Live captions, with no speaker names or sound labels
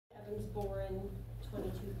Boren,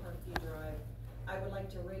 22 Parkview Drive. I would like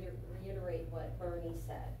to reiterate what Bernie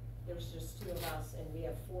said. There's just 2 of us and we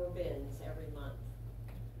have 4 bins every month.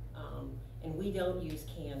 And we don't use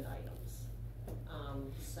canned items.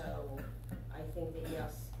 So I think that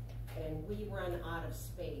yes, and we run out of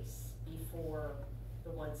space before the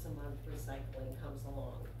once a month recycling comes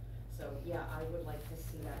along. So yeah, I would like to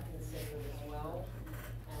see that considered as well.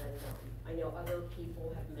 And I know other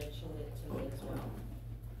people have mentioned it to me as well.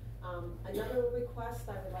 Another request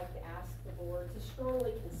I would like to ask the board to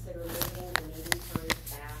strongly consider moving the meeting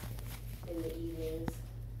times back in the evenings.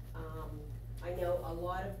 I know a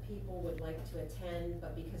lot of people would like to attend,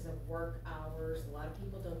 but because of work hours, a lot of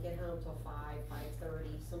people don't get home till 5, 5:30.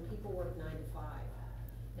 Some people work 9 to 5,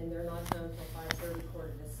 and they're not home till 5:30,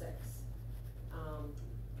 quarter to 6.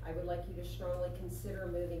 I would like you to strongly consider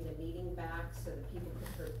moving the meeting back so that people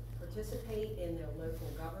could participate in their local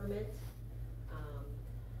government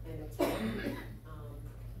and attend.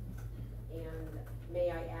 And may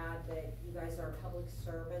I add that you guys are public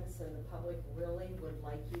servants and the public really would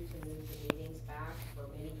like you to move the meetings back. For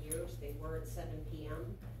many years they were at 7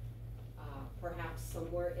 p.m. Perhaps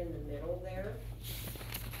somewhere in the middle there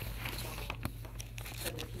so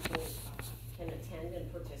that people can attend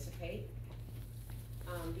and participate.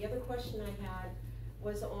 The other question I had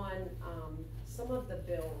was on some of the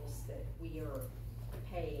bills that we are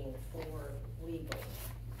paying for legal.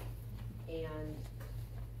 And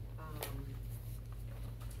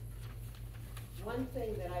one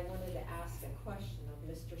thing that I wanted to ask a question of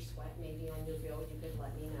Mr. Sweat, maybe on your bill you could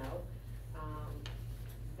let me know,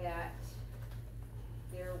 that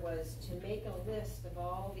there was to make a list of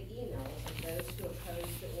all the emails of those who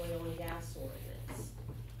opposed the oil and gas ordinance.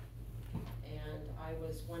 And I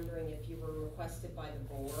was wondering if you were requested by the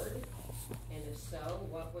board, and if so,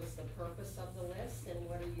 what was the purpose of the list, and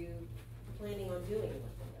what are you planning on doing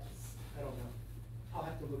with the list? I don't know. I'll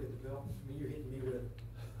have to look at the bill. I mean, you're hitting me with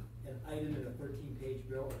an item in a 13-page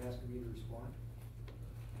bill and asking me to respond.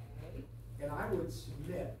 Okay. And I would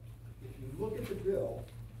submit, if you look at the bill,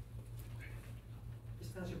 this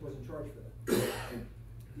township wasn't charged for that.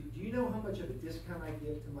 Do you know how much of a discount I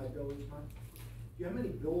give to my bill each month? Do you know how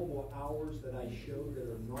many billable hours that I show that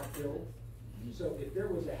are not billed? So if there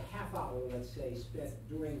was a half hour, let's say, spent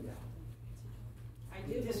doing that, I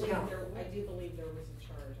do believe there was a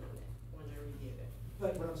charge on it when I reviewed it.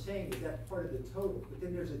 but what I'm saying is that's part of the total, but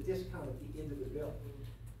then there's a discount at the end of the bill.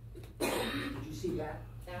 Did you see that?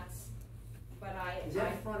 Is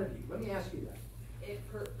that in front of you? Let me ask you that.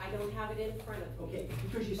 I don't have it in front of me. Okay,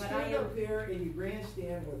 because you stand up there and you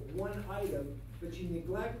grandstand with one item, but you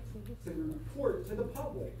neglect to report to the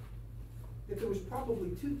public that there was probably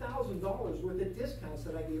 $2,000 worth of discounts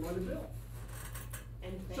that I gave on the bill.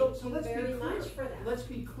 And So thank you let's very be clear. much for that. Let's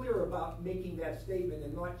be clear about making that statement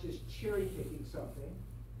and not just cherry picking something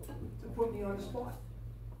to put me on the spot.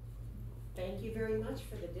 Thank you very much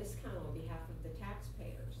for the discount on behalf of the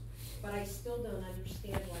taxpayers. But I still don't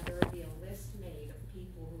understand why there would be a list made of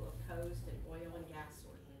people who opposed an oil and gas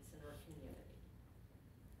ordinance in our community.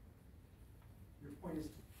 Your point is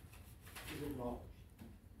involved.